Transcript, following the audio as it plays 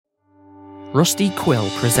Rusty Quill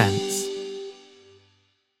presents.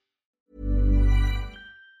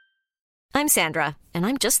 I'm Sandra, and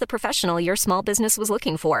I'm just the professional your small business was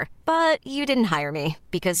looking for. But you didn't hire me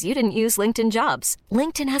because you didn't use LinkedIn Jobs.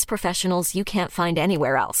 LinkedIn has professionals you can't find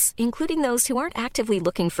anywhere else, including those who aren't actively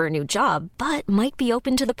looking for a new job, but might be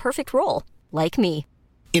open to the perfect role, like me.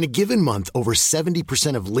 In a given month, over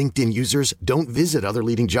 70% of LinkedIn users don't visit other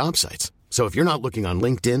leading job sites. So if you're not looking on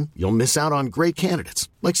LinkedIn, you'll miss out on great candidates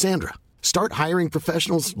like Sandra. Start hiring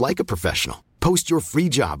professionals like a professional. Post your free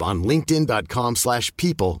job on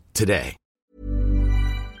linkedin.com/people today.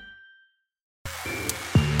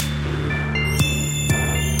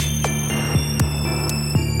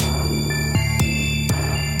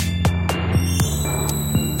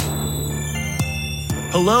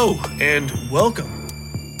 Hello and welcome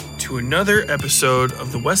to another episode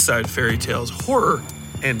of the West Side Fairy Tales Horror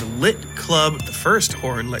and Lit Club, the first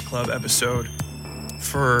Horror and Lit Club episode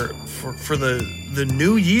for the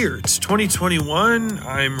new year. It's 2021.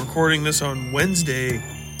 I'm recording this on Wednesday,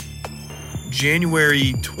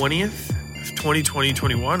 January 20th of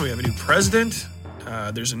 2021. We have a new president.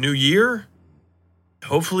 There's a new year.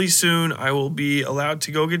 Hopefully soon I will be allowed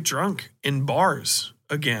to go get drunk in bars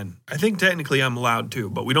again. I think technically I'm allowed to,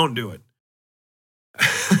 but we don't do it.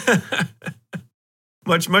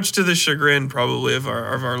 Much to the chagrin probably of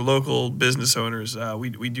our local business owners,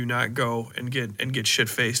 we do not go and get shit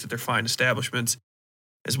faced at their fine establishments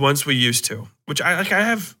as once we used to. Which I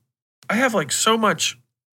have like so much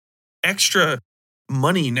extra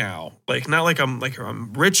money now. Like not like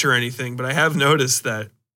I'm rich or anything, but I have noticed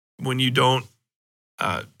that when you don't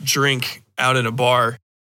drink out in a bar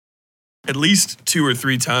at least 2 or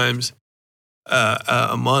 3 times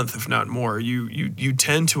a month, if not more, you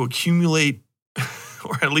tend to accumulate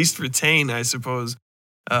or at least retain, I suppose,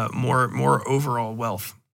 more overall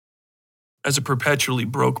wealth. As a perpetually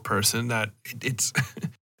broke person, that it's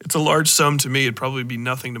it's a large sum to me. It'd probably be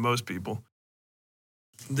nothing to most people.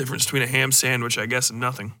 The difference between a ham sandwich, I guess, and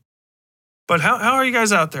nothing. But how are you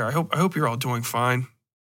guys out there? I hope you're all doing fine.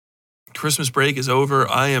 Christmas break is over.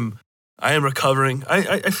 I am recovering.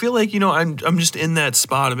 I feel like, I'm just in that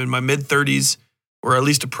spot. I'm in my mid-30s, or at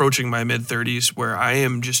least approaching my mid-30s, where I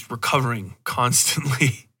am just recovering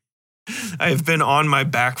constantly. I have been on my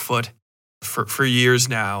back foot for years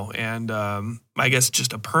now, and I guess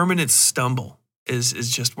just a permanent stumble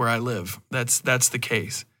is just where I live. That's the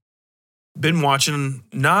case. Been watching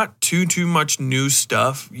not too much new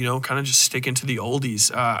stuff, kind of just sticking to the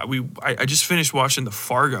oldies. I just finished watching the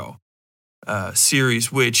Fargo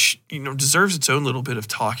series, which deserves its own little bit of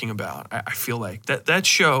talking about. I feel like that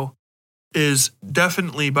show is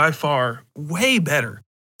definitely by far way better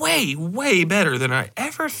than I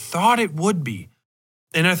ever thought it would be.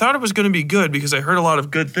 And I thought it was going to be good because I heard a lot of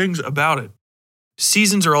good things about it.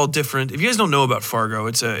 Seasons are all different. If you guys don't know about Fargo,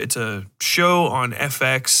 it's a show on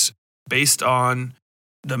FX based on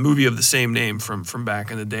the movie of the same name from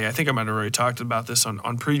back in the day. I think I might have already talked about this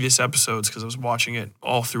on previous episodes because I was watching it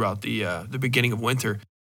all throughout the beginning of winter.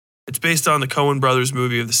 It's based on the Coen brothers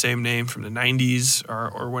movie of the same name from the 90s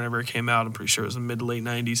or whenever it came out. I'm pretty sure it was in the mid to late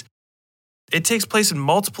 90s. It takes place in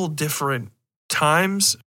multiple different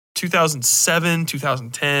times: 2007,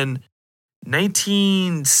 2010,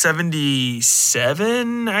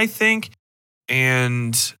 1977, I think,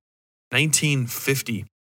 and 1950.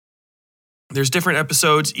 There's different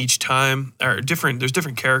episodes each time, there's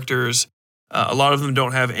different characters. A lot of them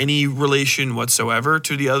don't have any relation whatsoever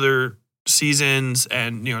to the other seasons,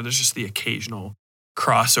 and there's just the occasional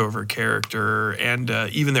crossover character, and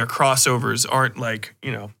even their crossovers aren't like,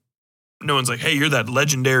 no one's like, hey, you're that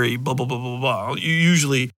legendary blah blah blah blah blah.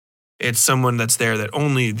 Usually it's someone that's there that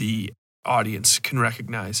only the audience can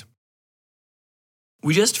recognize.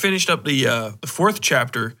 We just finished up the 4th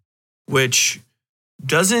chapter, which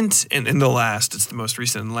doesn't, and in it's the most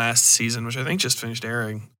recent and last season, which I think just finished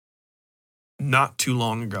airing not too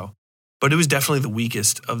long ago. But it was definitely the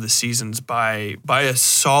weakest of the seasons by a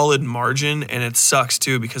solid margin, and it sucks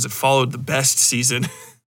too because it followed the best season.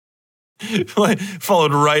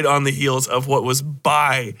 Followed right on the heels of what was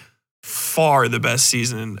by far the best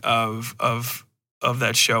season of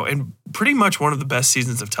that show, and pretty much one of the best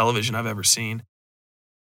seasons of television I've ever seen.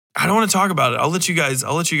 I don't want to talk about it. I'll let you guys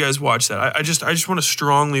watch that. I just want to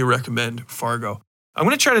strongly recommend Fargo. I'm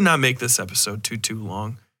going to try to not make this episode too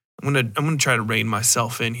long. I'm going to try to rein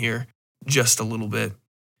myself in here just a little bit.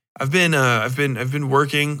 I've been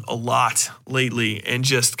working a lot lately and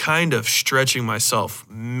just kind of stretching myself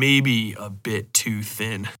maybe a bit too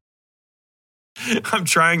thin. I'm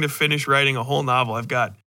trying to finish writing a whole novel. I've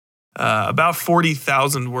got about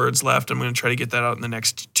 40,000 words left. I'm going to try to get that out in the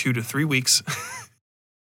next 2 to 3 weeks.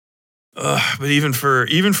 But even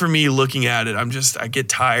for me looking at it, I get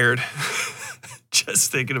tired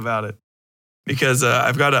just thinking about it, because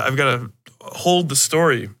I've got to hold the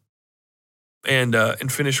story and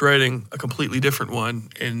finish writing a completely different one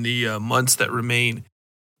in the months that remain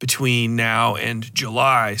between now and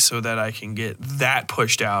July, so that I can get that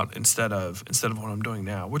pushed out instead of what I'm doing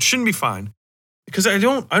now, which shouldn't be fine, because I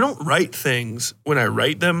don't write things when I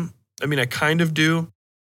write them. I mean, I kind of do,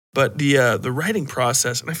 but the writing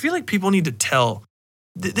process, and I feel like people need to tell.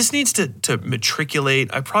 This needs to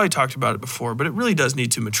matriculate. I probably talked about it before, but it really does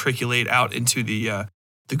need to matriculate out into the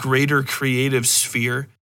greater creative sphere.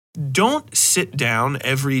 Don't sit down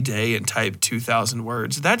every day and type 2,000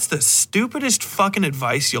 words. That's the stupidest fucking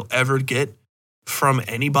advice you'll ever get from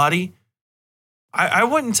anybody. I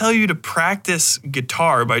wouldn't tell you to practice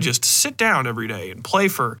guitar by just sit down every day and play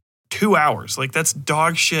for 2 hours. Like, that's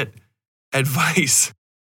dog shit advice.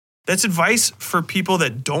 That's advice for people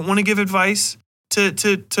that don't want to give advice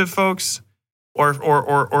to folks,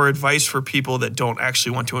 or advice for people that don't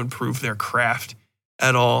actually want to improve their craft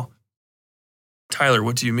at all. Tyler,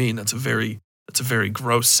 what do you mean? That's a very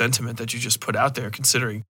gross sentiment that you just put out there,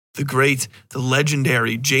 considering the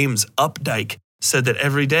legendary James Updike said that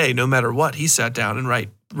every day, no matter what, he sat down and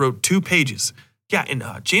wrote 2 pages. Yeah, and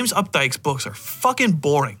James Updike's books are fucking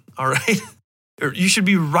boring, all right? You should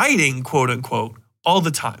be writing, quote unquote, all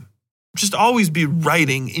the time. Just always be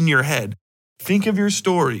writing in your head. Think of your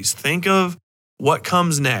stories. Think of what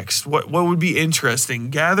comes next, what would be interesting.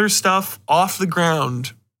 Gather stuff off the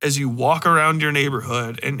ground as you walk around your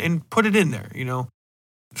neighborhood and put it in there, you know.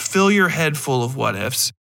 Fill your head full of what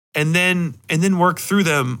ifs, and then work through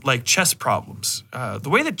them like chess problems. The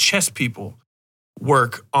way that chess people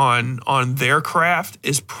work on their craft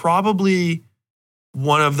is probably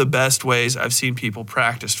one of the best ways I've seen people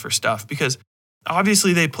practice for stuff, because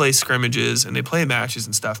obviously they play scrimmages and they play matches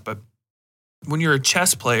and stuff, but when you're a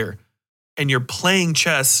chess player and you're playing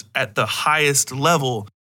chess at the highest level,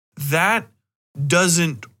 that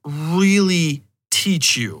doesn't really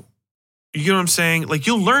teach you. You know what I'm saying? Like,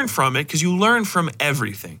 you'll learn from it because you learn from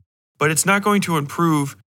everything, but it's not going to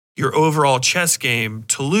improve your overall chess game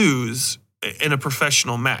to lose in a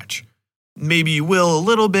professional match. Maybe you will a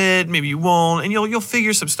little bit, maybe you won't, and you'll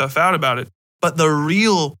figure some stuff out about it. But the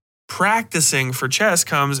real practicing for chess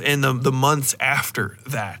comes in the months after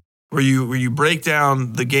that, where you break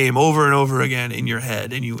down the game over and over again in your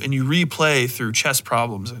head, and you replay through chess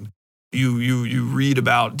problems, and you read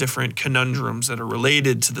about different conundrums that are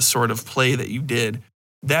related to the sort of play that you did.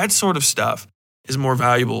 That sort of stuff is more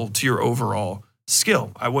valuable to your overall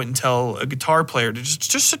skill. I wouldn't tell a guitar player to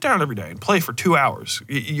just sit down every day and play for 2 hours.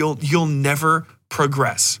 You'll never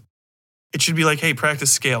progress. It should be like, hey,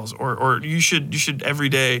 practice scales, or you should every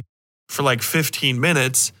day for like 15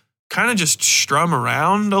 minutes kind of just strum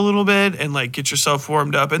around a little bit and like get yourself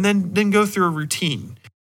warmed up, and then go through a routine.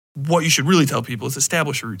 What you should really tell people is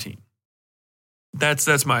establish a routine.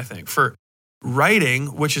 That's my thing. For writing,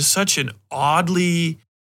 which is such an oddly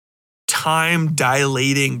time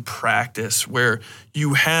dilating practice where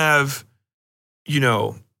you have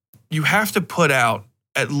to put out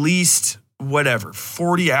at least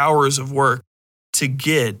 40 hours of work to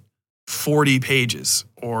get 40 pages,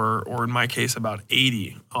 or in my case, about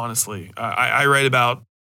 80, honestly. I write about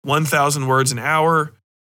 1,000 words an hour.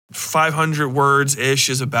 500 words-ish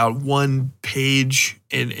is about 1 page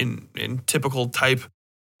in typical type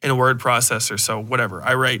in a word processor. So whatever.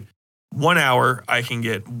 I write 1 hour, I can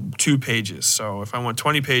get 2 pages. So if I want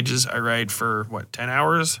 20 pages, I write for 10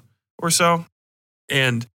 hours or so.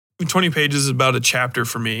 And 20 pages is about a chapter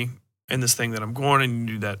for me in this thing that I'm going, and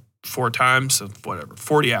you do that 4 times, so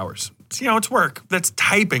 40 hours. It's work. That's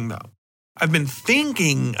typing though. I've been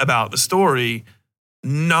thinking about the story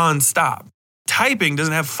nonstop. Typing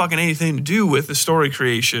doesn't have fucking anything to do with the story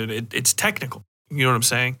creation. It's technical. You know what I'm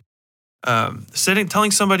saying?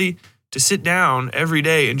 Telling somebody to sit down every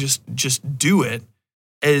day and just do it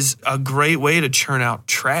is a great way to churn out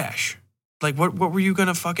trash. Like, what were you going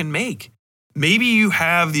to fucking make? Maybe you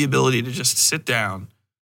have the ability to just sit down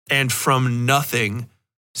and from nothing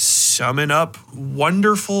summon up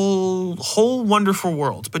whole wonderful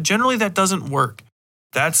worlds. But generally that doesn't work.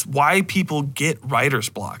 That's why people get writer's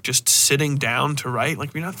block, just sitting down to write.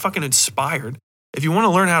 Like, you're not fucking inspired. If you want to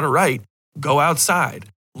learn how to write, go outside,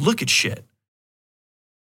 look at shit.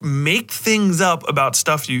 Make things up about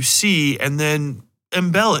stuff you see, and then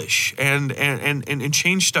embellish and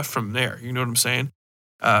change stuff from there. You know what I'm saying?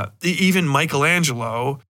 Even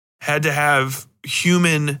Michelangelo had to have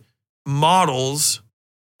human models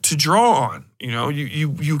to draw on. You know,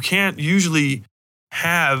 you can't usually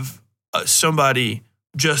have somebody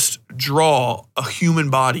just draw a human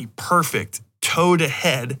body perfect, toe to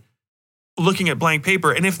head, looking at blank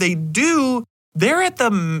paper. And if they do, they're at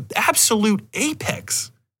the absolute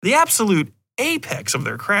apex of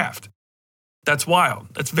their craft. That's wild.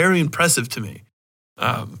 That's very impressive to me.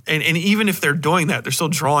 And even if they're doing that, they're still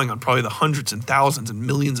drawing on probably the hundreds and thousands and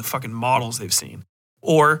millions of fucking models they've seen.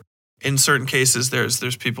 Or in certain cases,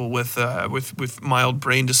 there's people with mild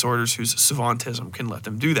brain disorders whose savantism can let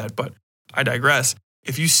them do that. But I digress.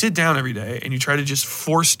 If you sit down every day and you try to just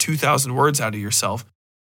force 2,000 words out of yourself,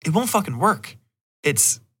 it won't fucking work.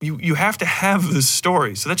 It's you have to have the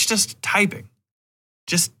story. So that's just typing.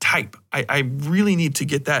 Just type. I really need to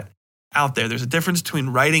get that out there. There's a difference between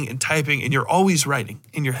writing and typing, and you're always writing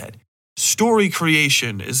in your head. Story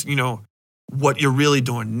creation is, what you're really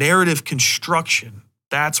doing. Narrative construction,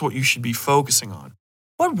 that's what you should be focusing on.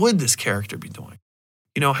 What would this character be doing?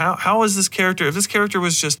 How is this character, if this character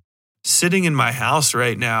was just sitting in my house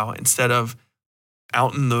right now instead of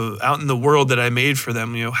out in the world that I made for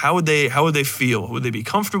them, how would they feel? Would they be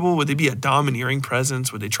comfortable? Would they be a domineering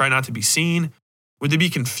presence? Would they try not to be seen? Would they be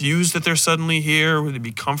confused that they're suddenly here? Would they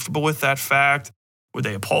be comfortable with that fact? Would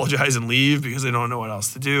they apologize and leave because they don't know what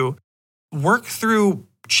else to do? Work through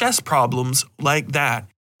chess problems like that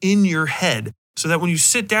in your head so that when you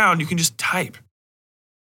sit down, you can just type.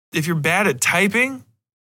 If you're bad at typing,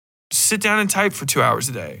 sit down and type for 2 hours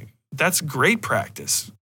a day. That's great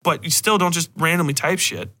practice. But you still don't just randomly type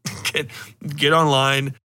shit. Get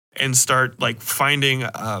online and start finding,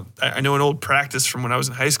 I know an old practice from when I was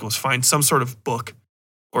in high school is find some sort of book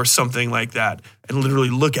or something like that and literally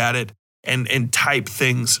look at it and type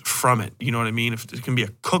things from it. You know what I mean? If it can be a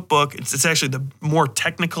cookbook, it's actually the more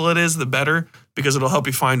technical it is, the better, because it'll help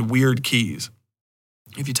you find weird keys.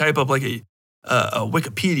 If you type up a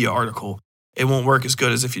Wikipedia article, it won't work as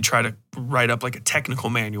good as if you try to write up a technical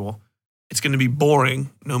manual. It's going to be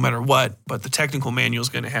boring no matter what, but the technical manual is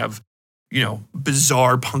going to have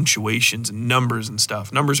bizarre punctuations and numbers and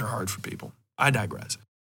stuff. Numbers are hard for people. I digress.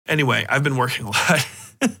 Anyway, I've been working a lot.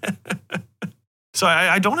 So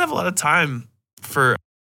I don't have a lot of time for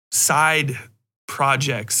side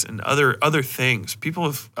projects and other things. People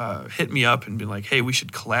have hit me up and been like, hey, we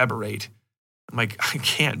should collaborate. I'm like, I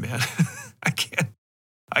can't, man.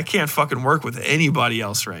 I can't fucking work with anybody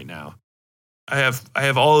else right now. I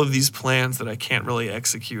have all of these plans that I can't really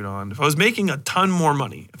execute on. If I was making a ton more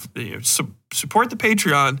money, support the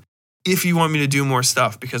Patreon if you want me to do more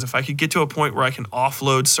stuff. Because if I could get to a point where I can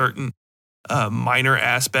offload certain minor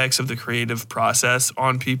aspects of the creative process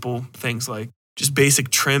on people, things like just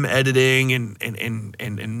basic trim editing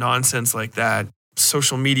and nonsense like that,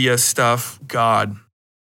 social media stuff, God,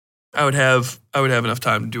 I would have enough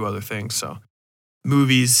time to do other things. So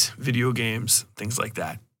movies, video games, things like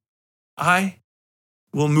that. I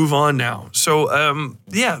will move on now. So, I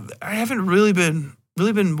haven't really been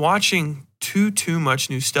watching too much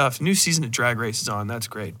new stuff. New season of Drag Race is on. That's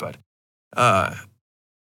great. But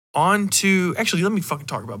on to, actually, let me fucking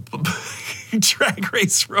talk about Drag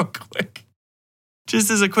Race real quick.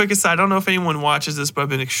 Just as a quick aside, I don't know if anyone watches this, but I've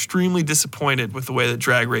been extremely disappointed with the way that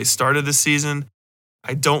Drag Race started this season.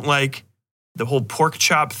 I don't like the whole pork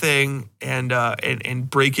chop thing and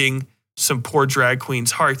breaking some poor drag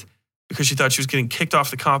queen's heart because she thought she was getting kicked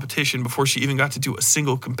off the competition before she even got to do a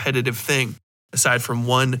single competitive thing aside from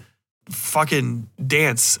one fucking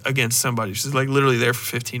dance against somebody. She's literally there for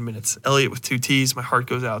 15 minutes. Elliot with 2 T's, my heart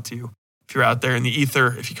goes out to you. If you're out there in the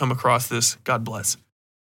ether, if you come across this, God bless.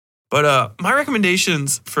 But my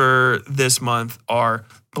recommendations for this month are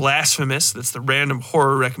Blasphemous. That's the random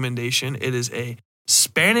horror recommendation. It is a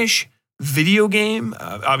Spanish video game.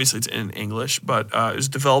 Obviously, it's in English, but it was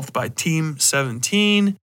developed by Team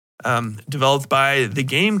 17, developed by The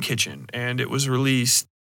Game Kitchen, and it was released,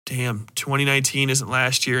 2019 isn't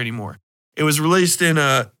last year anymore. It was released in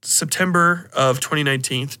September of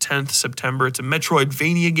 2019, 10th September. It's a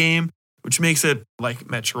Metroidvania game, which makes it like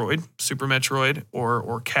Metroid, Super Metroid,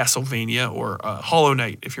 or Castlevania, or Hollow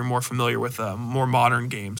Knight, if you're more familiar with more modern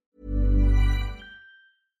games.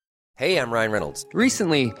 Hey, I'm Ryan Reynolds.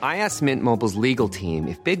 Recently, I asked Mint Mobile's legal team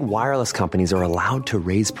if big wireless companies are allowed to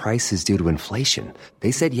raise prices due to inflation. They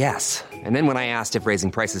said yes. And then when I asked if raising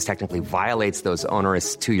prices technically violates those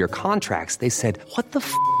onerous 2-year contracts, they said, what the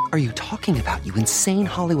f*** are you talking about, you insane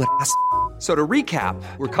Hollywood ass f- So to recap,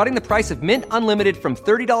 we're cutting the price of Mint Unlimited from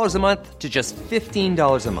 $30 a month to just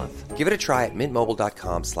 $15 a month. Give it a try at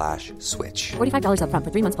mintmobile.com/switch. $45 up front for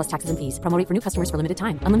 3 months plus taxes and fees. Promo rate for new customers for limited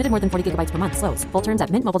time. Unlimited more than 40 gigabytes per month. Slows full terms at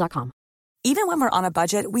mintmobile.com. Even when we're on a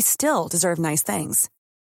budget, we still deserve nice things.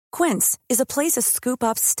 Quince is a place to scoop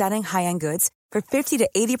up stunning high-end goods for 50 to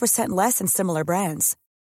 80% less than similar brands.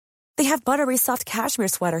 They have buttery soft cashmere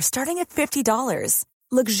sweaters starting at $50,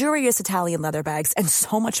 luxurious Italian leather bags, and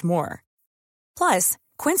so much more. Plus,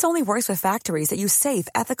 Quince only works with factories that use safe,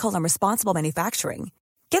 ethical, and responsible manufacturing.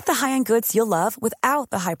 Get the high-end goods you'll love without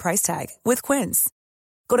the high price tag with Quince.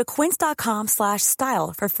 Go to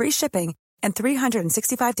quince.com/style for free shipping and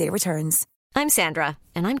 365-day returns. I'm Sandra,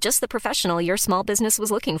 and I'm just the professional your small business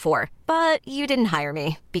was looking for. But you didn't hire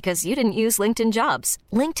me because you didn't use LinkedIn Jobs.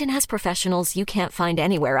 LinkedIn has professionals you can't find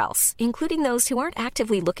anywhere else, including those who aren't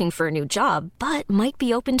actively looking for a new job, but might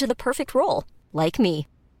be open to the perfect role, like me.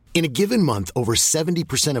 In a given month, over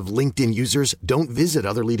 70% of LinkedIn users don't visit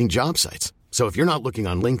other leading job sites. So if you're not looking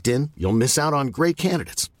on LinkedIn, you'll miss out on great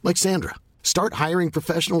candidates like Sandra. Start hiring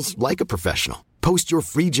professionals like a professional. Post your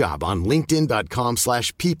free job on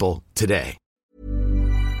linkedin.com/people today.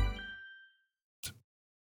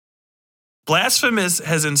 Blasphemous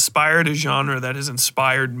has inspired a genre that has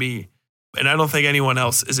inspired me. And I don't think anyone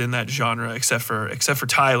else is in that genre except for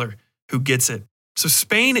Tyler, who gets it. So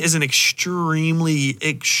Spain is an extremely,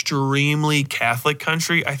 extremely Catholic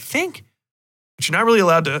country, I think. But you're not really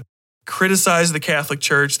allowed to criticize the Catholic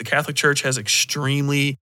Church. The Catholic Church has an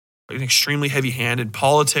extremely heavy-handed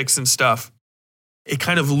politics and stuff. It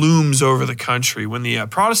kind of looms over the country when the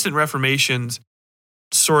Protestant Reformations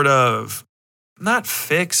sort of not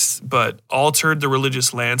fixed, but altered the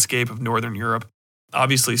religious landscape of Northern Europe.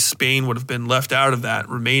 Obviously, Spain would have been left out of that,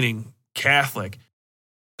 remaining Catholic.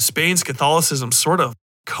 Spain's Catholicism sort of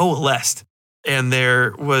coalesced, and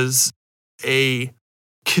there was a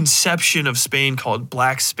conception of Spain called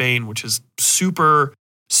Black Spain, which is super,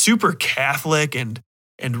 super Catholic and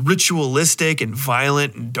ritualistic and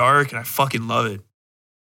violent and dark, and I fucking love it.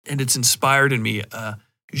 And it's inspired in me a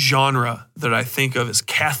genre that I think of as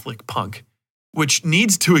Catholic punk, which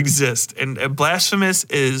needs to exist. And Blasphemous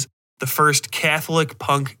is the first Catholic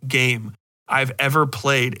punk game I've ever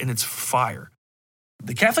played, and it's fire.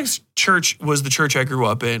 The Catholic Church was the church I grew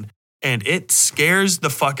up in, and it scares the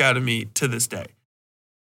fuck out of me to this day.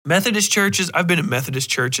 Methodist churches, I've been in Methodist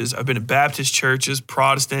churches, I've been in Baptist churches,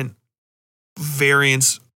 Protestant,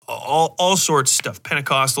 variants, all sorts of stuff,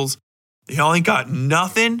 Pentecostals. They all ain't got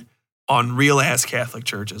nothing on real-ass Catholic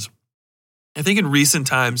churches. I think in recent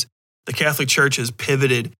times, the Catholic Church has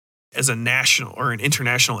pivoted as a national or an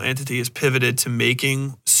international entity, has pivoted to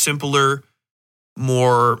making simpler,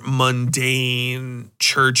 more mundane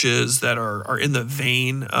churches that are in the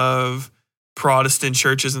vein of Protestant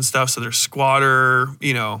churches and stuff. So they're squatter,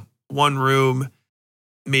 one room,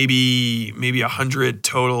 maybe 100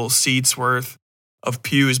 total seats worth of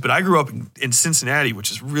pews. But I grew up in Cincinnati, which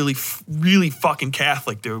is really, really fucking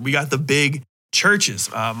Catholic, dude. We got the big churches.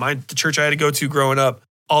 The church I had to go to growing up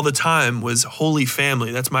all the time was Holy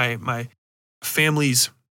Family. That's my family's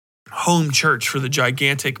home church for the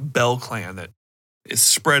gigantic Bell clan that is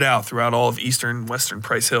spread out throughout all of eastern, western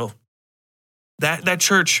Price Hill. That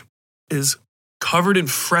church is covered in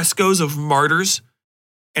frescoes of martyrs,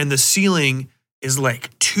 and the ceiling is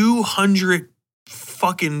like 200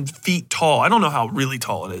 fucking feet tall. I don't know how really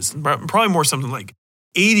tall it is. Probably more something like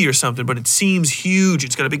 80 or something, but it seems huge.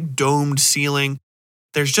 It's got a big domed ceiling.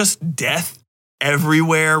 There's just death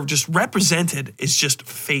everywhere. Just represented is just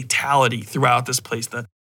fatality throughout this place. The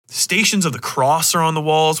Stations of the Cross are on the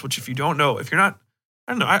walls, which if you don't know, if you're not,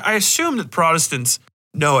 I don't know, I assume that Protestants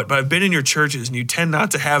know it, but I've been in your churches and you tend not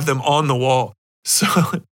to have them on the wall. So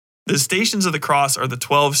the Stations of the Cross are the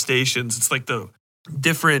 12 stations. It's like the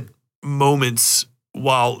different moments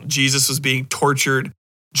while Jesus was being tortured,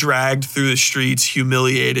 dragged through the streets,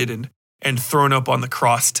 humiliated, and thrown up on the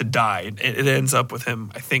cross to die. It ends up with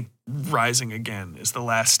him, I think, rising again is the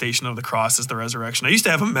last station of the cross, is the resurrection. I used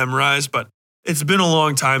to have them memorized, but it's been a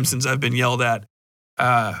long time since I've been yelled at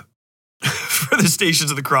for the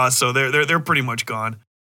Stations of the Cross, so they're pretty much gone.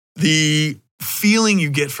 The feeling you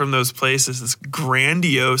get from those places is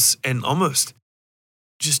grandiose and almost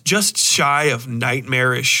just shy of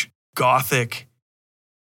nightmarish, gothic,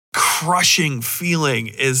 crushing feeling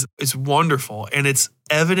is wonderful. And it's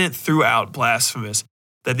evident throughout Blasphemous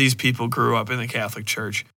that these people grew up in the Catholic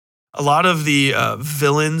Church. A lot of the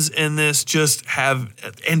villains in this just have,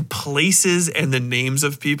 and places and the names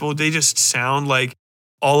of people, they just sound like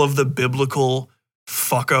all of the biblical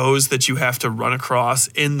fuckos that you have to run across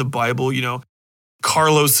in the Bible.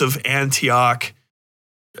 Carlos of Antioch,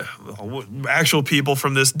 actual people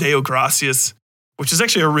from this Deo Gracias, which is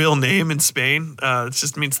actually a real name in Spain. It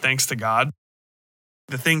just means thanks to God.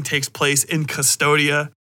 The thing takes place in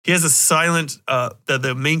Custodia. He has a silent,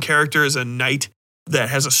 the main character is a knight that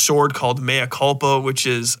has a sword called mea culpa, which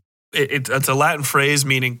is, it's a Latin phrase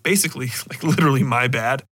meaning basically like literally my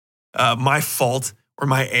bad, my fault or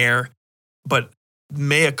my error. But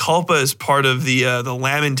mea culpa is part of the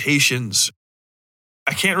Lamentations.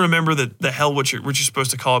 I can't remember the hell what you're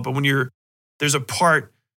supposed to call it, but when there's a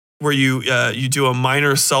part where you do a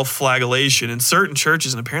minor self-flagellation in certain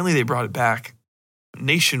churches, and apparently they brought it back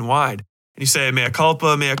nationwide. And you say, mea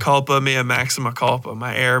culpa, mea maxima culpa,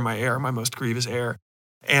 my error, my most grievous error.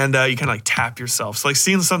 And you kind of like tap yourself. So like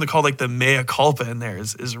seeing something called like the mea culpa in there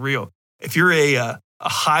is real. If you're a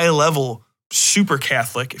high level super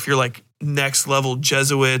Catholic, if you're like next level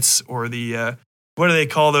Jesuits or the, what do they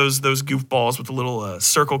call those goofballs with the little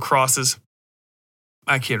circle crosses?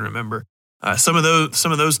 I can't remember. Some of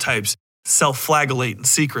those types self-flagellate in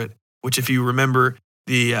secret, which if you remember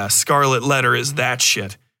the scarlet letter is that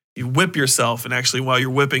shit. You whip yourself, and actually while you're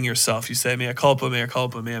whipping yourself, you say mea culpa,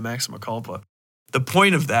 mea maxima culpa. The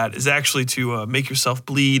point of that is actually to make yourself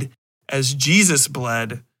bleed as Jesus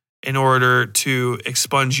bled in order to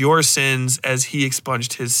expunge your sins as he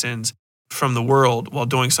expunged his sins from the world, while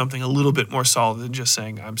doing something a little bit more solid than just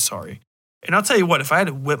saying, I'm sorry. And I'll tell you what, if I had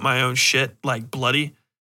to whip my own shit like bloody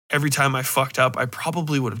every time I fucked up, I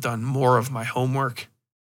probably would have done more of my homework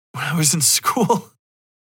when I was in school.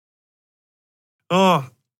 Oh,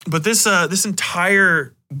 but this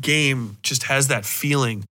entire game just has that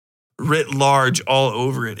feeling writ large all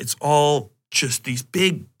over it. It's all just these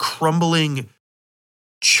big crumbling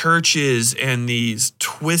churches and these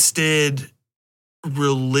twisted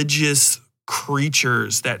religious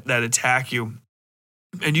creatures that attack you.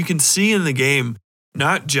 And you can see in the game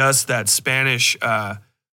not just that Spanish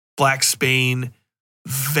Black Spain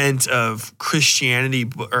vent of Christianity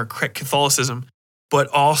or Catholicism, but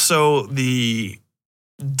also the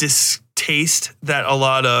distaste that a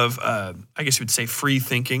lot of, I guess you would say,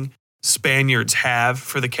 free-thinking Spaniards have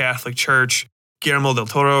for the Catholic Church. Guillermo del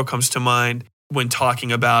Toro comes to mind when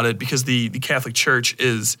talking about it, because the Catholic Church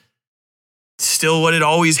is still what it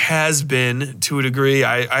always has been to a degree.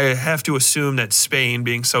 I have to assume that Spain,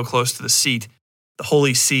 being so close to the seat, the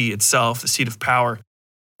Holy See itself, the seat of power,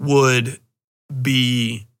 would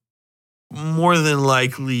be more than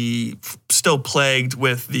likely still plagued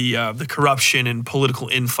with the corruption and political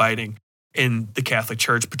infighting in the Catholic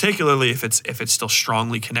Church, particularly if it's still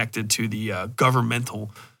strongly connected to the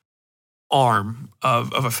governmental arm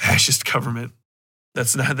of a fascist government.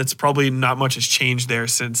 That's probably not much has changed there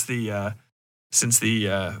since the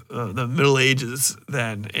Middle Ages.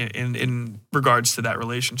 Then in regards to that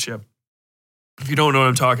relationship, if you don't know what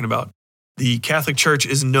I'm talking about, the Catholic Church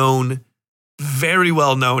is very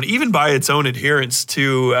well known, even by its own adherents,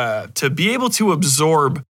 to be able to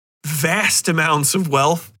absorb vast amounts of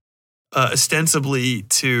wealth, ostensibly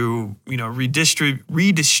to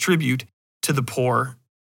redistribute to the poor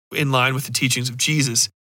in line with the teachings of Jesus.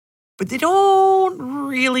 But they don't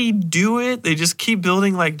really do it. They just keep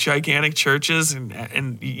building like gigantic churches,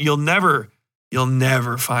 and you'll never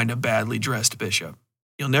find a badly dressed bishop.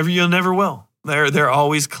 You'll never will. They're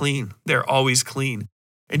always clean. They're always clean.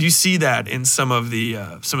 And you see that in some of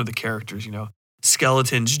the characters,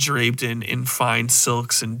 skeletons draped in fine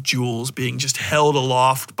silks and jewels being just held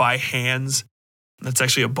aloft by hands. That's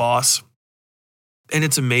actually a boss. And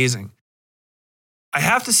it's amazing. I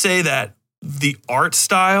have to say that the art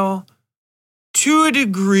style, to a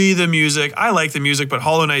degree, the music, I like the music, but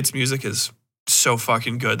Hollow Knight's music is so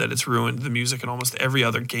fucking good that it's ruined the music in almost every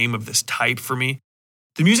other game of this type for me.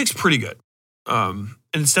 The music's pretty good. And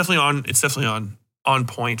it's definitely on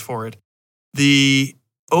point for it. The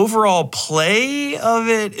overall play of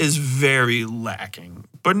it is very lacking,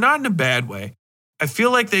 but not in a bad way. I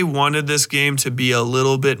feel like they wanted this game to be a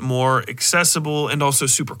little bit more accessible and also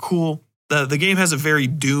super cool. The game has a very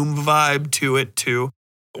Doom vibe to it too,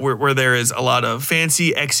 where there is a lot of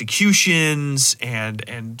fancy executions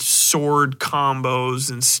and sword combos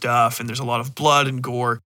and stuff, and there's a lot of blood and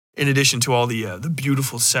gore, in addition to all the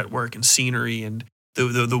beautiful set work and scenery and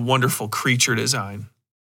the wonderful creature design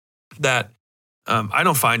that I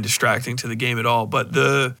don't find distracting to the game at all. But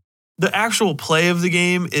the actual play of the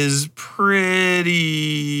game is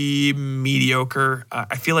pretty mediocre.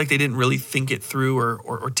 I feel like they didn't really think it through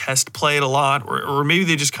or test play it a lot, or maybe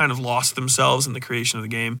they just kind of lost themselves in the creation of the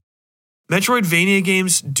game. Metroidvania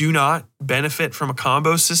games do not benefit from a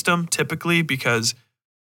combo system typically, because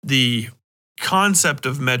the concept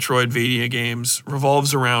of Metroidvania games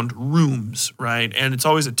revolves around rooms, right? And it's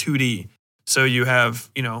always a 2D. So you have,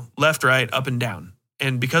 left, right, up, and down.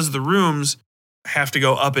 And because the rooms have to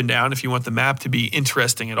go up and down if you want the map to be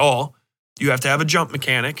interesting at all, you have to have a jump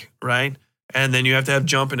mechanic, right? And then you have to have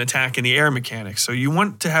jump and attack in the air mechanics. So you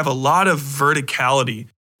want to have a lot of verticality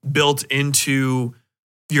built into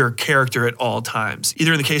your character at all times,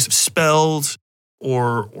 either in the case of spells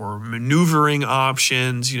or maneuvering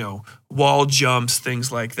options, wall jumps,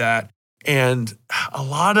 things like that. And a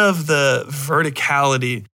lot of the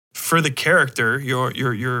verticality for the character, your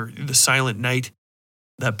the Silent Knight,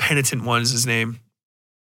 the Penitent one is his name,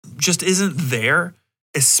 just isn't there,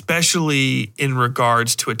 especially in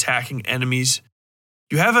regards to attacking enemies.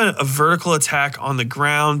 You have a vertical attack on the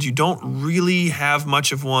ground. You don't really have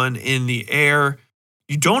much of one in the air.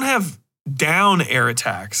 You don't have down air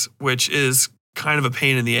attacks, which is kind of a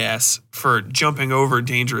pain in the ass for jumping over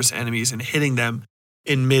dangerous enemies and hitting them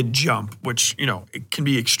in mid-jump, which, it can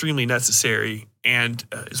be extremely necessary and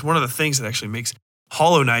is one of the things that actually makes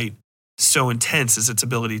Hollow Knight so intense, is its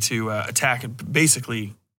ability to attack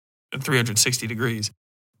basically 360 degrees.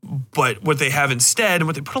 But what they have instead, and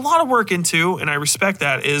what they put a lot of work into, and I respect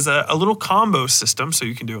that, is a little combo system. So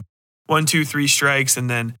you can do 1, 2, 3 strikes, and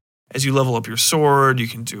then as you level up your sword, you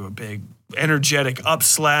can do a big energetic up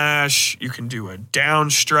slash. You can do a down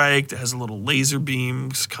strike that has a little laser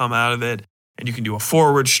beams come out of it. And you can do a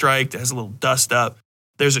forward strike that has a little dust up.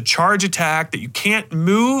 There's a charge attack that you can't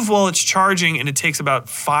move while it's charging, and it takes about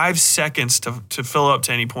 5 seconds to fill up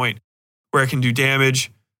to any point where it can do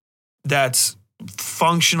damage. That's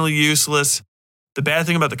functionally useless. The bad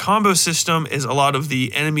thing about the combo system is a lot of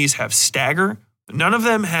the enemies have stagger. None of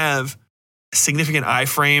them have significant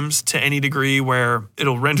iframes to any degree where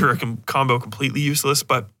it'll render a combo completely useless,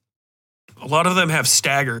 but a lot of them have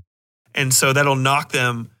stagger. And so that'll knock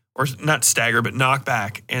them, or not stagger, but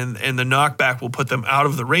knockback. And the knockback will put them out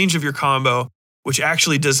of the range of your combo, which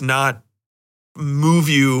actually does not move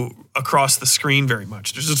you across the screen very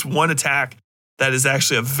much. There's just one attack that is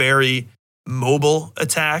actually a very mobile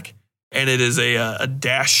attack, and it is a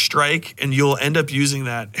dash strike, and you'll end up using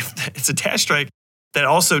that. It's a dash strike that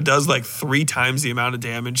also does like 3 times the amount of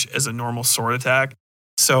damage as a normal sword attack.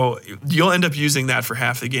 So you'll end up using that for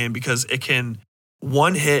half the game because it can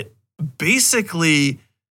one hit basically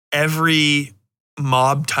every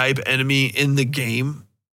mob type enemy in the game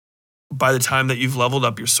by the time that you've leveled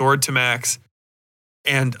up your sword to max.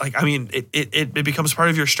 And it becomes part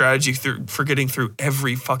of your strategy for getting through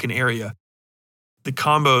every fucking area. The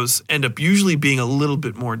combos end up usually being a little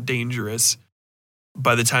bit more dangerous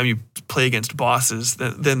by the time you play against bosses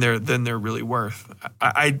than they're really worth.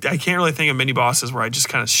 I can't really think of many bosses where I just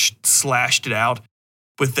kind of slashed it out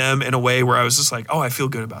with them in a way where I was just like, oh, I feel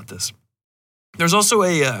good about this. There's also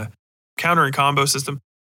a counter and combo system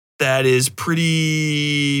that is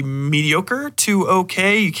pretty mediocre to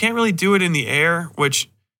okay. You can't really do it in the air, which,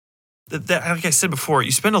 like I said before,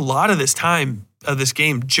 you spend a lot of this time of this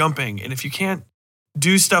game jumping, and if you can't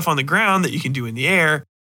do stuff on the ground that you can do in the air,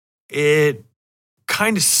 it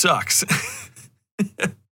kind of sucks.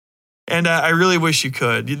 And I really wish you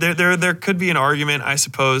could. There could be an argument, I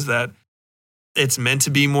suppose, that it's meant to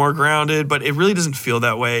be more grounded, but it really doesn't feel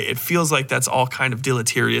that way. It feels like that's all kind of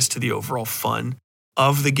deleterious to the overall fun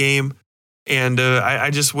of the game. And I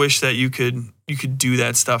just wish that you could do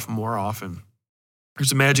that stuff more often.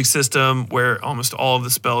 There's a magic system where almost all of the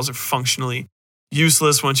spells are functionally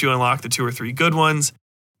useless once you unlock the 2 or 3 good ones.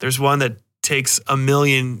 There's one that takes 1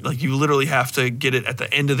 million, like you literally have to get it at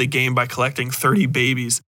the end of the game by collecting 30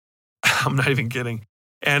 babies. I'm not even kidding.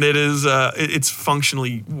 And it's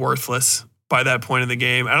functionally worthless by that point in the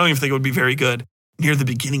game. I don't even think it would be very good near the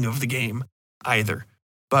beginning of the game either.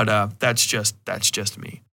 But that's just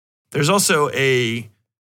me. There's also a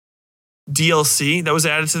DLC that was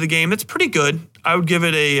added to the game that's pretty good. I would give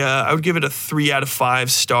it a 3 out of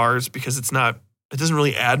 5 stars because it doesn't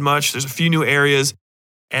really add much. There's a few new areas,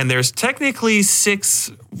 and there's technically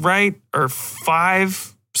 6, right? Or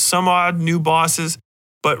 5 some odd new bosses,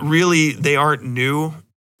 but really they aren't new.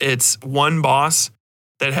 It's one boss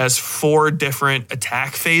that has 4 different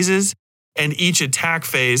attack phases, and each attack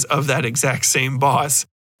phase of that exact same boss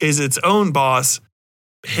is its own boss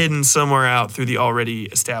hidden somewhere out through the already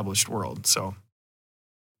established world. So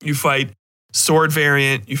you fight sword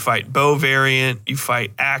variant, you fight bow variant, you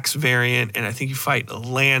fight axe variant, and I think you fight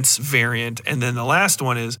lance variant. And then the last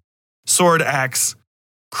one is sword, axe,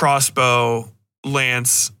 crossbow,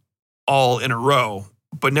 lance, all in a row,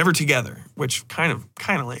 but never together, which kind of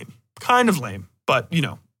lame. Kind of lame, but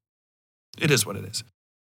it is what it is.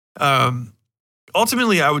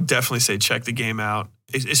 Ultimately, I would definitely say check the game out,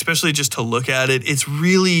 especially just to look at it. It's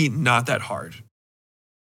really not that hard.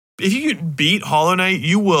 If you could beat Hollow Knight,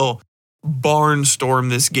 you will barnstorm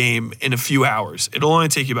this game in a few hours. It'll only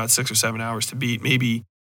take you about 6 or 7 hours to beat, maybe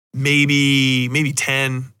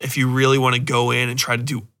 10 if you really want to go in and try to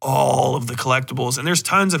do all of the collectibles. And there's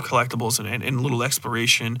tons of collectibles and little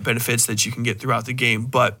exploration benefits that you can get throughout the game.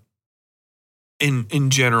 But in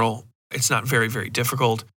general, it's not very, very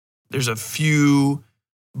difficult. There's a few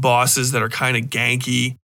bosses that are kind of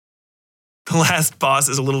ganky. The last boss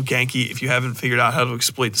is a little ganky if you haven't figured out how to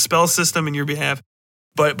exploit the spell system in your behalf.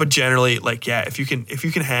 But generally, like, yeah, if you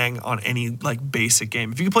can hang on any like basic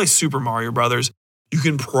game, if you can play Super Mario Brothers, you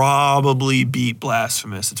can probably beat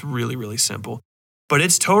Blasphemous. It's really, really simple. But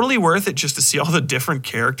it's totally worth it just to see all the different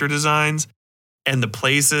character designs and the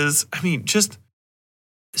places. I mean, just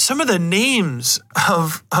some of the names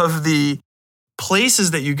of the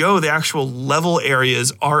places that you go, the actual level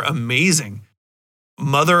areas are amazing.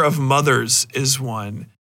 Mother of Mothers is one.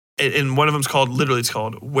 And one of them's called, literally it's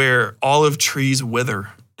called Where Olive Trees Wither.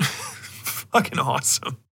 Fucking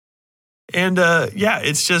awesome. And yeah,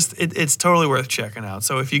 it's just, it's totally worth checking out.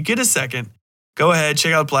 So if you get a second, go ahead,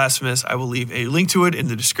 check out Blasphemous. I will leave a link to it in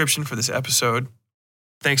the description for this episode.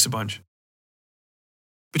 Thanks a bunch.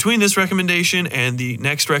 Between this recommendation and the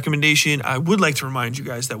next recommendation, I would like to remind you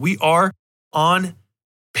guys that we are on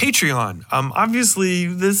Patreon. Obviously,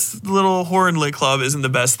 this little Horror and Lit Club isn't the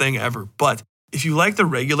best thing ever, but if you like the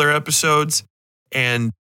regular episodes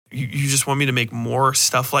and you just want me to make more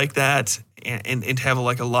stuff like that and have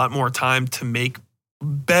like a lot more time to make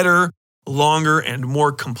better, longer, and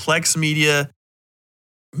more complex media,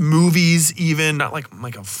 movies even, not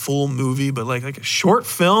like a full movie, but like a short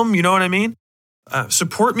film, you know what I mean?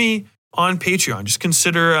 Support me on Patreon. Just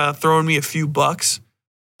consider throwing me a few bucks.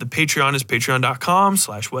 The Patreon is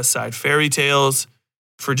patreon.com/westsidefairytales.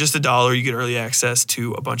 For just $1, you get early access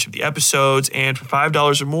to a bunch of the episodes. And for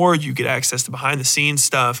 $5 or more, you get access to behind the scenes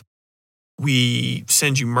stuff. We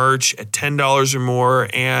send you merch at $10 or more.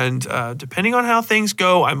 And depending on how things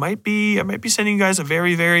go, I might be sending you guys a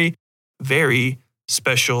very, very, very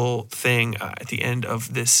special thing at the end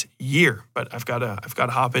of this year. But I've got to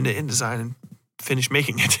hop into InDesign and finish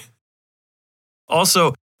making it.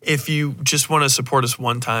 Also, if you just want to support us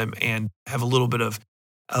one time and have a little bit of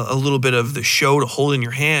the show to hold in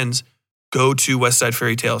your hands, go to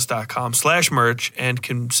westsidefairytales.com/merch and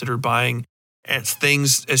consider buying at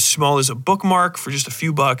things as small as a bookmark for just a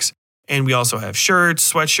few bucks. And we also have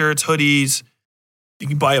shirts, sweatshirts, hoodies. You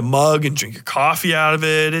can buy a mug and drink your coffee out of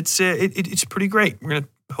it. It's pretty great. We're going to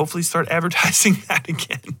hopefully start advertising that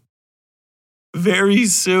again very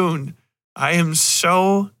soon. I am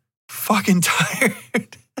so fucking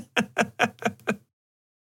tired.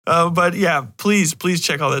 But yeah, please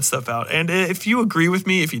check all that stuff out. And if you agree with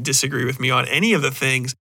me, if you disagree with me on any of the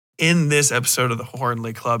things in this episode of the Horror and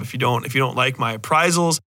Lit Club, if you don't like my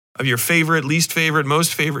appraisals of your favorite, least favorite,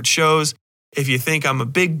 most favorite shows, if you think I'm a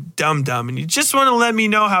big dum-dum and you just want to let me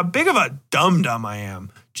know how big of a dum-dum I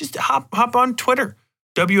am, just hop on Twitter,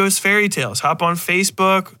 WS Fairy Tales, hop on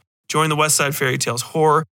Facebook, join the Westside Fairy Tales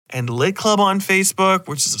Horror and Lit Club on Facebook,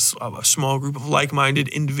 which is a small group of like-minded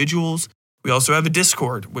individuals. We also have a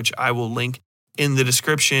Discord, which I will link in the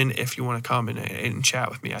description if you want to come and chat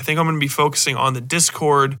with me. I think I'm going to be focusing on the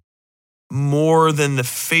Discord more than the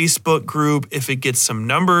Facebook group if it gets some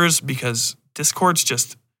numbers, because Discord's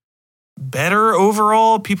just better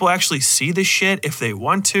overall. People actually see the shit if they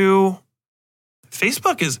want to.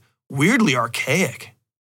 Facebook is weirdly archaic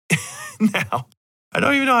now. I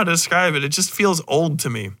don't even know how to describe it. It just feels old to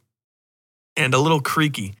me and a little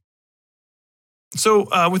creaky. So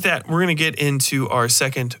with that, we're going to get into our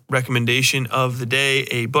second recommendation of the day,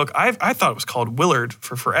 a book. I thought it was called Willard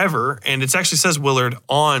for forever, and it actually says Willard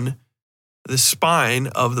on the spine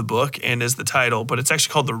of the book and as the title, but it's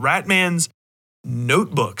actually called The Ratman's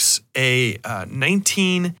Notebooks, a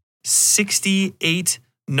 1968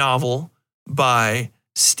 novel by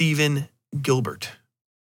Stephen Gilbert.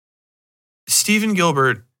 Stephen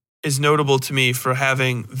Gilbert is notable to me for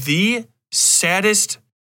having the saddest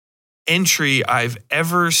entry I've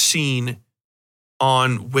ever seen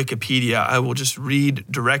on Wikipedia. I will just read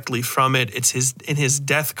directly from it. It's in his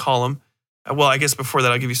death column. Well, I guess before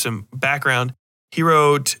that, I'll give you some background. He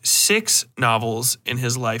wrote 6 novels in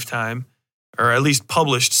his lifetime, or at least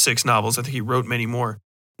published 6 novels. I think he wrote many more.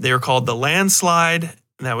 They were called The Landslide,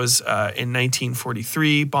 and that was in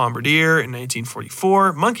 1943, Bombardier in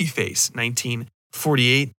 1944, Monkey Face,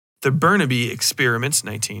 1948, The Burnaby Experiments,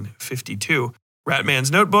 1952, Ratman's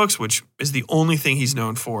Notebooks, which is the only thing he's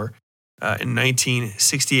known for, in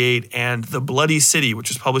 1968, and The Bloody City, which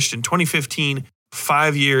was published in 2015,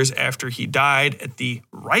 5 years after he died at the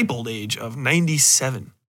ripe old age of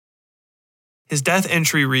 97. His death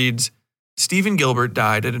entry reads, Stephen Gilbert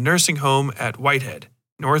died at a nursing home at Whitehead,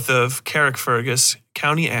 north of Carrickfergus,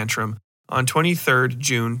 County Antrim, on 23rd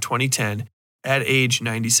June 2010, at age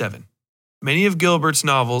 97. Many of Gilbert's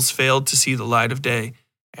novels failed to see the light of day,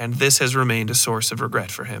 and this has remained a source of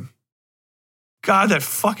regret for him. God, that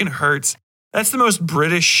fucking hurts. That's the most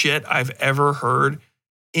British shit I've ever heard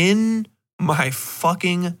in my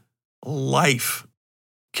fucking life.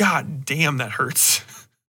 God damn, that hurts.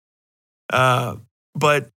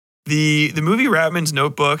 But the movie Ratman's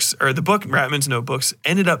Notebooks, or the book Ratman's Notebooks,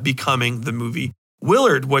 ended up becoming the movie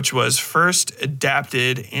Willard, which was first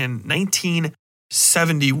adapted in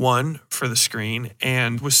 1971 for the screen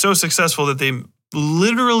and was so successful that they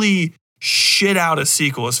literally shit out a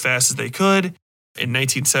sequel as fast as they could in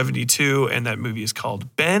 1972. And that movie is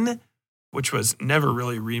called Ben, which was never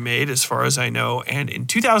really remade as far as I know. And in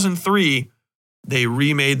 2003, they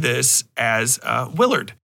remade this as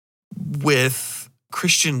Willard with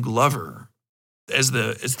Christian Glover as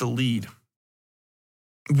the lead.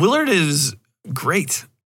 Willard is great.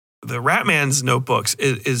 The Ratman's Notebooks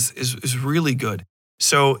is really good.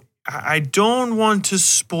 So I don't want to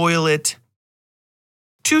spoil it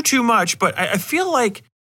too much, but I feel like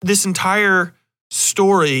this entire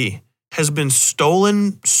story has been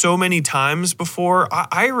stolen so many times before.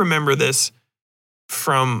 I remember this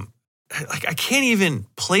from, like, I can't even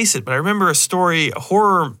place it, but I remember a story, a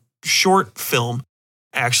horror short film,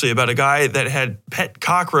 actually, about a guy that had pet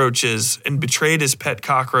cockroaches and betrayed his pet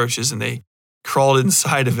cockroaches, and they crawled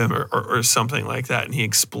inside of him or something like that, and he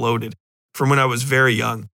exploded, from when I was very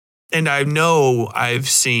young. And I know I've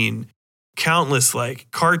seen countless like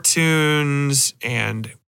cartoons and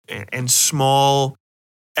small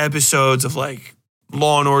episodes of like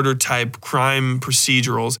Law and Order type crime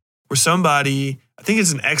procedurals where somebody, I think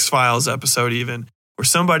it's an X-Files episode even, where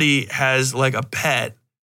somebody has like a pet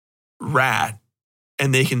rat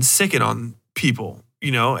and they can sick it on people,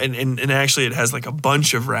 you know, and actually it has like a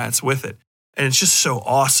bunch of rats with it. And it's just so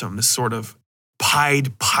awesome, this sort of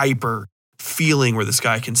Pied Piper feeling where this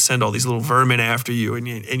guy can send all these little vermin after you and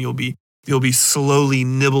you'll be slowly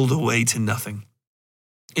nibbled away to nothing.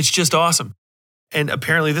 It's just awesome. And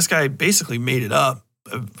apparently this guy basically made it up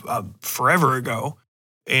forever ago.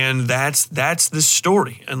 And that's the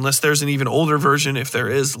story. Unless there's an even older version, if there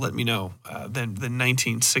is, let me know, than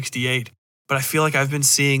 1968. But I feel like I've been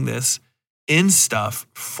seeing this in stuff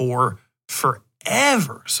for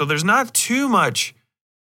forever. So there's not too much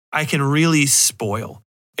I can really spoil.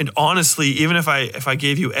 And honestly, even if I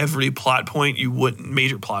gave you every major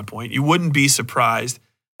plot point, you wouldn't be surprised.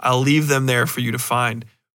 I'll leave them there for you to find.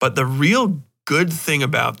 But the real good thing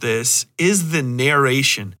about this is the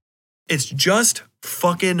narration. It's just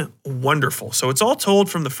fucking wonderful. So it's all told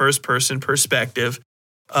from the first person perspective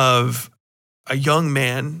of a young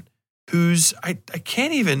man who's, I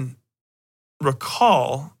can't even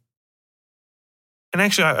recall. And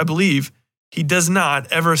actually, I believe he does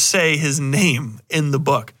not ever say his name in the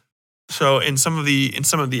book. So in some of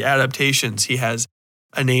the adaptations, he has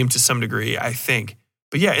a name to some degree, I think.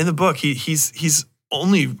 But yeah, in the book, he's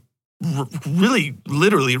only really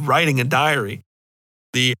literally writing a diary.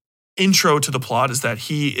 The intro to the plot is that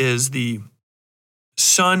he is the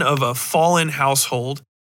son of a fallen household.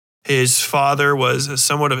 His father was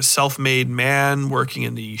somewhat of a self-made man working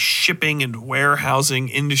in the shipping and warehousing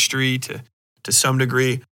industry to some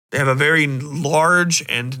degree. They have a very large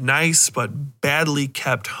and nice but badly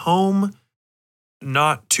kept home,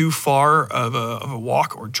 not too far of a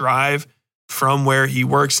walk or drive from where he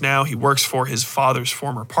works now. He works for his father's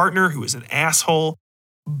former partner, who is an asshole,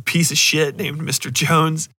 piece of shit named Mr.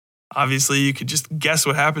 Jones. Obviously, you could just guess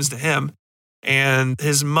what happens to him. And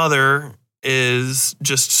his mother is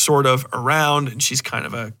just sort of around, and she's kind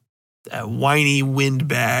of a whiny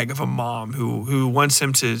windbag of a mom who wants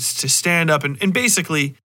him to stand up and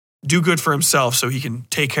basically do good for himself so he can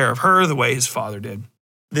take care of her the way his father did.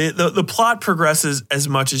 The plot progresses as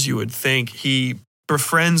much as you would think. He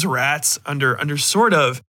befriends rats under sort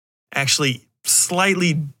of actually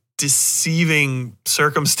slightly deceiving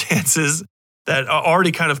circumstances that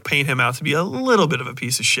already kind of paint him out to be a little bit of a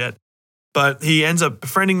piece of shit. But he ends up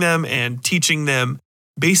befriending them and teaching them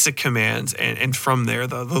basic commands. And from there,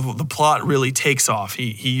 the plot really takes off.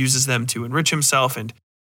 He uses them to enrich himself and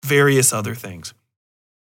various other things.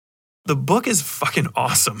 The book is fucking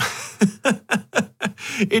awesome.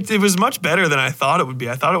 It was much better than I thought it would be.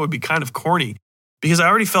 I thought it would be kind of corny because I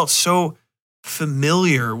already felt so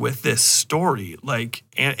familiar with this story. Like,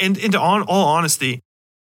 and in all honesty,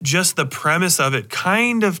 just the premise of it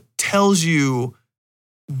kind of tells you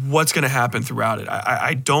what's going to happen throughout it.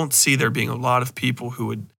 I don't see there being a lot of people who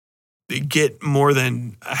would get more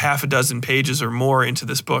than a half a dozen pages or more into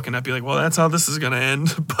this book and not be like, well, that's how this is going to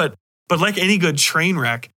end. But like any good train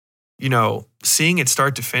wreck, you know, seeing it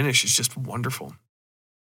start to finish is just wonderful.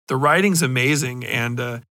 The writing's amazing, and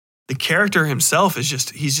the character himself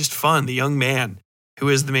he's just fun. The young man who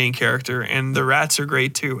is the main character, and the rats are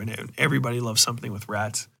great too, and everybody loves something with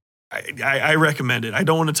rats. I recommend it. I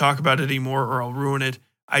don't want to talk about it anymore or I'll ruin it.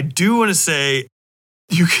 I do want to say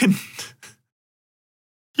you can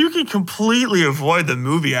you can completely avoid the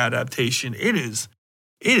movie adaptation. It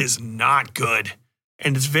is not good.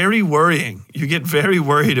 And it's very worrying. You get very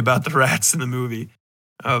worried about the rats in the movie.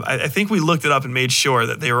 I think we looked it up and made sure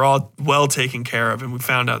that they were all well taken care of, and we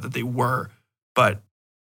found out that they were. But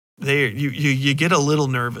you get a little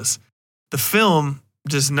nervous. The film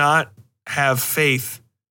does not have faith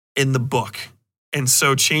in the book, and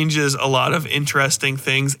so changes a lot of interesting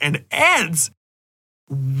things and adds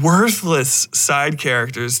worthless side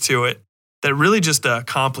characters to it that really just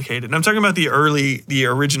complicate it. And I'm talking about the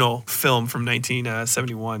original film from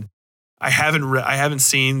 1971. I haven't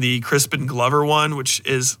seen the Crispin Glover one, which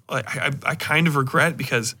is I kind of regret,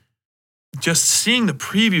 because just seeing the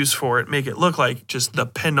previews for it make it look like just the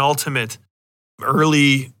penultimate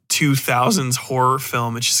early 2000s horror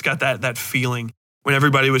film. It's just got that feeling when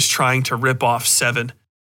everybody was trying to rip off Seven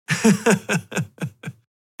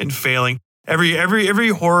and failing. Every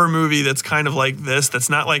horror movie that's kind of like this, that's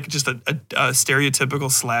not like just a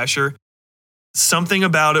stereotypical slasher, something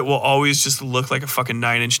about it will always just look like a fucking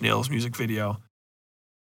Nine Inch Nails music video.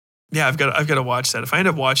 Yeah, I've got to watch that. If I end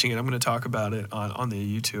up watching it, I'm going to talk about it on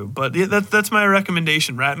the YouTube. But yeah, that's my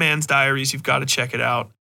recommendation. Ratman's Diaries. You've got to check it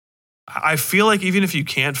out. I feel like even if you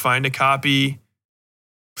can't find a copy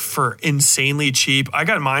for insanely cheap, I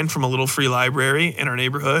got mine from a little free library in our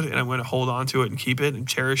neighborhood, and I'm going to hold on to it and keep it and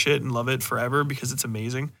cherish it and love it forever because it's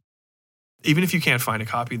amazing. Even if you can't find a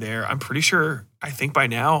copy there, I'm pretty sure, I think by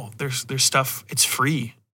now there's stuff, it's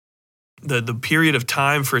free. The period of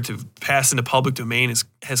time for it to pass into public domain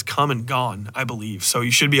has come and gone, I believe. So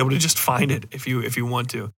you should be able to just find it if you want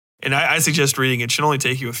to. And I suggest reading it. It should only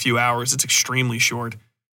take you a few hours. It's extremely short.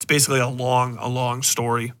 It's basically a long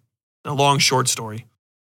story, a long short story.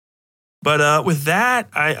 But with that,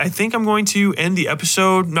 I think I'm going to end the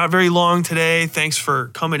episode. Not very long today. Thanks for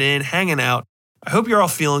coming in, hanging out. I hope you're all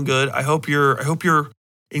feeling good. I hope you're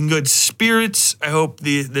in good spirits. I hope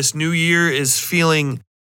this new year is feeling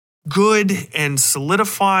good and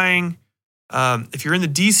solidifying. If you're in the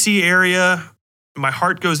DC area, my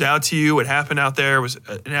heart goes out to you. What happened out there was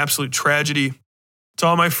an absolute tragedy. To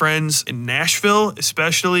all my friends in Nashville,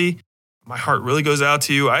 especially, my heart really goes out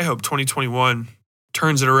to you. I hope 2021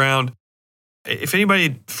 turns it around. If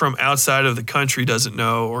anybody from outside of the country doesn't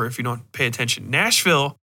know, or if you don't pay attention,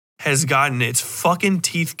 Nashville has gotten its fucking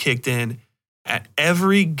teeth kicked in at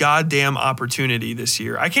every goddamn opportunity this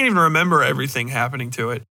year. I can't even remember everything happening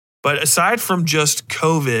to it. But aside from just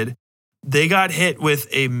COVID, they got hit with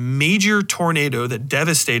a major tornado that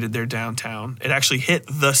devastated their downtown. It actually hit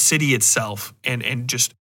the city itself and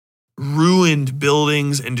just ruined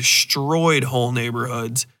buildings and destroyed whole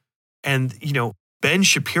neighborhoods. And, Ben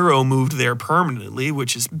Shapiro moved there permanently,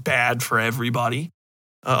 which is bad for everybody.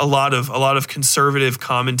 A lot of conservative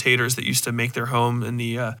commentators that used to make their home in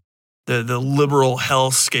the liberal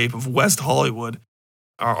hellscape of West Hollywood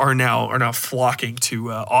are now flocking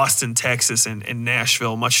to Austin, Texas, and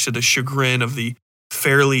Nashville, much to the chagrin of the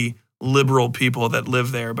fairly liberal people that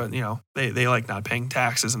live there. But they like not paying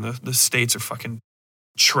taxes, and the states are fucking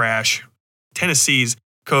trash. Tennessee's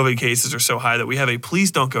COVID cases are so high that we have a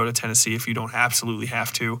please don't go to Tennessee if you don't absolutely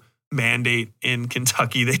have to mandate in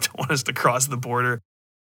Kentucky. They don't want us to cross the border.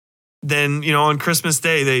 Then, on Christmas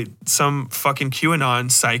Day, some fucking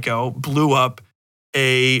QAnon psycho blew up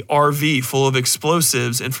a RV full of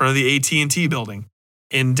explosives in front of the AT&T building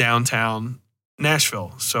in downtown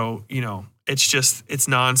Nashville. So, it's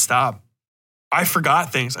nonstop. I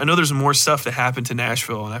forgot things. I know there's more stuff that happened to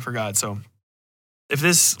Nashville, and I forgot. So if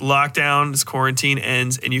this lockdown, this quarantine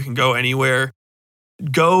ends and you can go anywhere,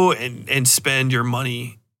 go and spend your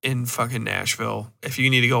money in fucking Nashville if you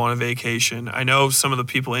need to go on a vacation. I know some of the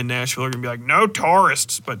people in Nashville are going to be like, no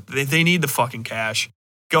tourists, but they need the fucking cash.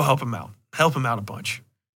 Go help them out. Help them out a bunch.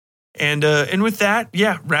 And with that,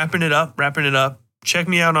 yeah, wrapping it up. Check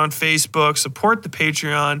me out on Facebook. Support the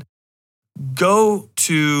Patreon. Go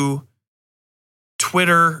to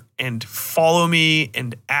Twitter and follow me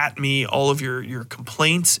and at me all of your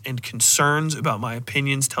complaints and concerns about my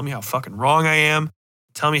opinions. Tell me how fucking wrong I am.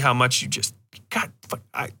 Tell me how much you just got.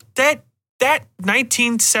 That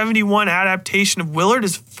 1971 adaptation of Willard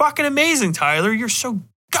is fucking amazing, Tyler. You're so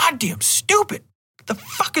goddamn stupid. What the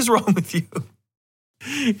fuck is wrong with you?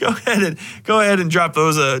 Go ahead and drop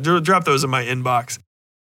those in my inbox.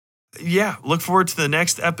 Yeah, look forward to the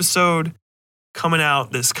next episode coming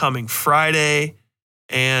out this coming Friday.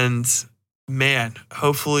 And man,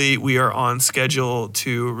 hopefully we are on schedule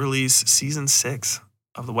to release season 6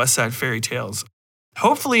 of the West Side Fairy Tales.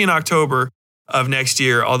 Hopefully in October of next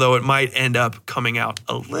year, although it might end up coming out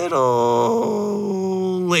a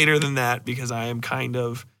little later than that because I am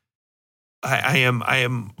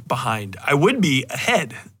behind. I would be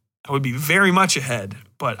ahead I would be very much ahead,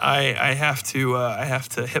 but I have to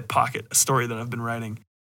hip pocket a story that I've been writing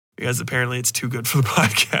because apparently it's too good for the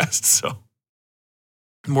podcast. So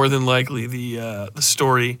more than likely the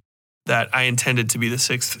story that I intended to be the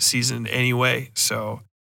 6th season anyway. So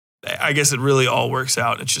I guess it really all works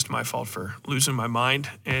out. It's just my fault for losing my mind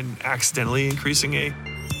and accidentally increasing a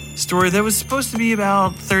story that was supposed to be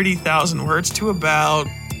about 30,000 words to about,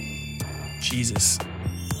 Jesus,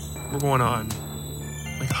 we're going on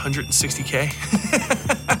like 160K.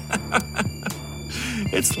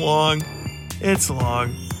 It's long.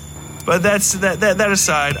 But that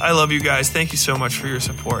aside, I love you guys. Thank you so much for your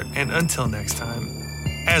support. And until next time,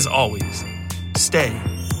 as always, stay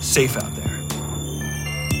safe out there.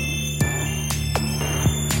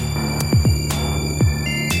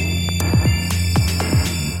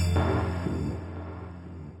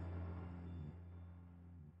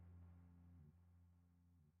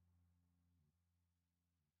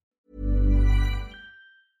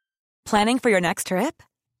 Planning for your next trip?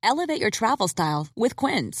 Elevate your travel style with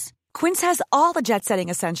Quince. Quince has all the jet-setting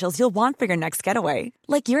essentials you'll want for your next getaway,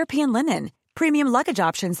 like European linen, premium luggage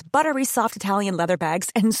options, buttery soft Italian leather bags,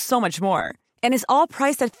 and so much more. And is all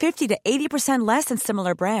priced at 50 to 80% less than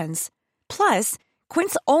similar brands. Plus,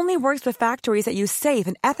 Quince only works with factories that use safe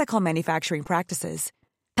and ethical manufacturing practices.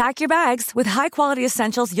 Pack your bags with high-quality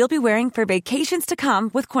essentials you'll be wearing for vacations to come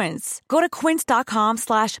with Quince. Go to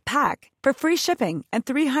quince.com/pack for free shipping and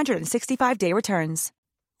 365-day returns.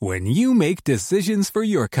 When you make decisions for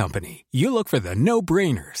your company, you look for the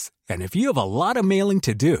no-brainers. And if you have a lot of mailing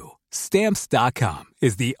to do, Stamps.com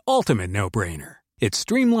is the ultimate no-brainer. It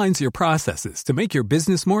streamlines your processes to make your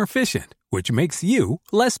business more efficient, which makes you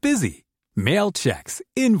less busy. Mail checks,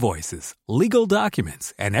 invoices, legal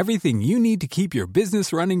documents, and everything you need to keep your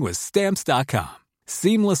business running with Stamps.com.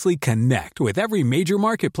 Seamlessly connect with every major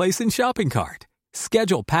marketplace and shopping cart.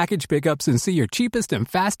 Schedule package pickups and see your cheapest and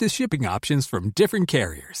fastest shipping options from different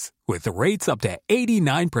carriers. With rates up to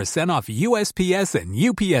 89% off USPS and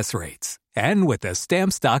UPS rates. And with the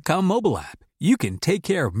Stamps.com mobile app, you can take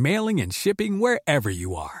care of mailing and shipping wherever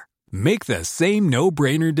you are. Make the same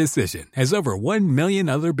no-brainer decision as over 1 million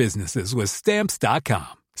other businesses with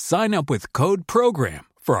Stamps.com. Sign up with code PROGRAM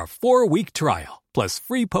for a 4-week trial, plus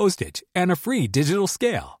free postage and a free digital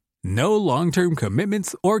scale. No long-term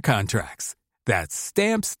commitments or contracts. That's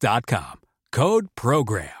Stamps.com. Code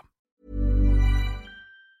PROGRAM.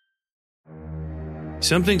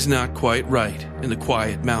 Something's not quite right in the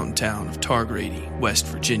quiet mountain town of Targrady, West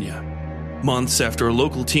Virginia. Months after a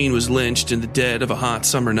local teen was lynched in the dead of a hot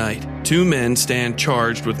summer night, 2 men stand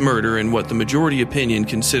charged with murder in what the majority opinion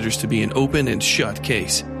considers to be an open and shut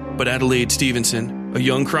case. But Adelaide Stevenson, a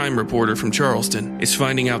young crime reporter from Charleston, is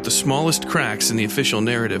finding out the smallest cracks in the official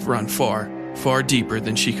narrative run far, far deeper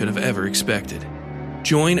than she could have ever expected.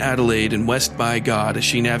 Join Adelaide in West by God as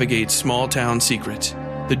she navigates small-town secrets,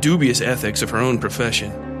 the dubious ethics of her own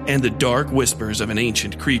profession, and the dark whispers of an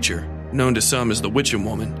ancient creature, known to some as the Witchem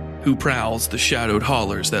Woman, who prowls the shadowed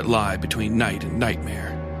hollers that lie between night and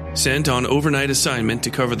nightmare. Sent on overnight assignment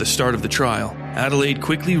to cover the start of the trial, Adelaide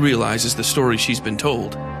quickly realizes the story she's been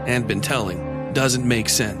told, and been telling, doesn't make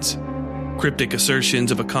sense. Cryptic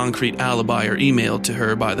assertions of a concrete alibi are emailed to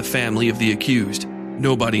her by the family of the accused.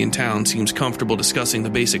 Nobody in town seems comfortable discussing the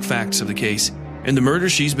basic facts of the case, and the murder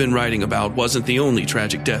she's been writing about wasn't the only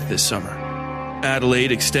tragic death this summer.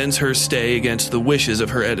 Adelaide extends her stay against the wishes of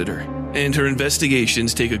her editor, and her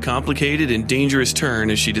investigations take a complicated and dangerous turn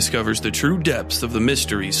as she discovers the true depths of the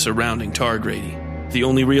mysteries surrounding Targrady. The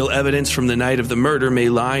only real evidence from the night of the murder may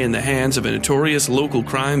lie in the hands of a notorious local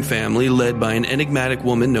crime family led by an enigmatic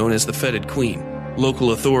woman known as the Fetid Queen.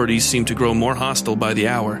 Local authorities seem to grow more hostile by the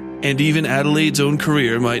hour, and even Adelaide's own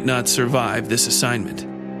career might not survive this assignment.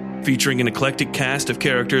 Featuring an eclectic cast of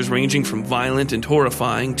characters ranging from violent and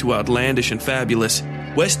horrifying to outlandish and fabulous,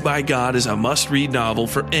 West by God is a must-read novel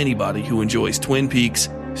for anybody who enjoys Twin Peaks,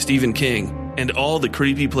 Stephen King, and all the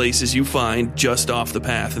creepy places you find just off the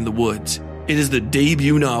path in the woods. It is the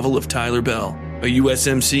debut novel of Tyler Bell, a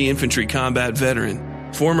USMC infantry combat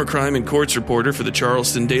veteran, former crime and courts reporter for the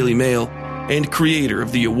Charleston Daily Mail, and creator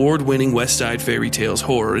of the award-winning West Side Fairy Tales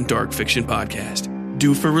horror and dark fiction podcast.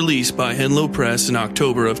 Due for release by Henlow Press in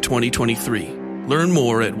October of 2023. Learn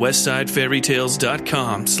more at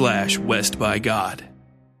westsidefairytales.com/westbygod.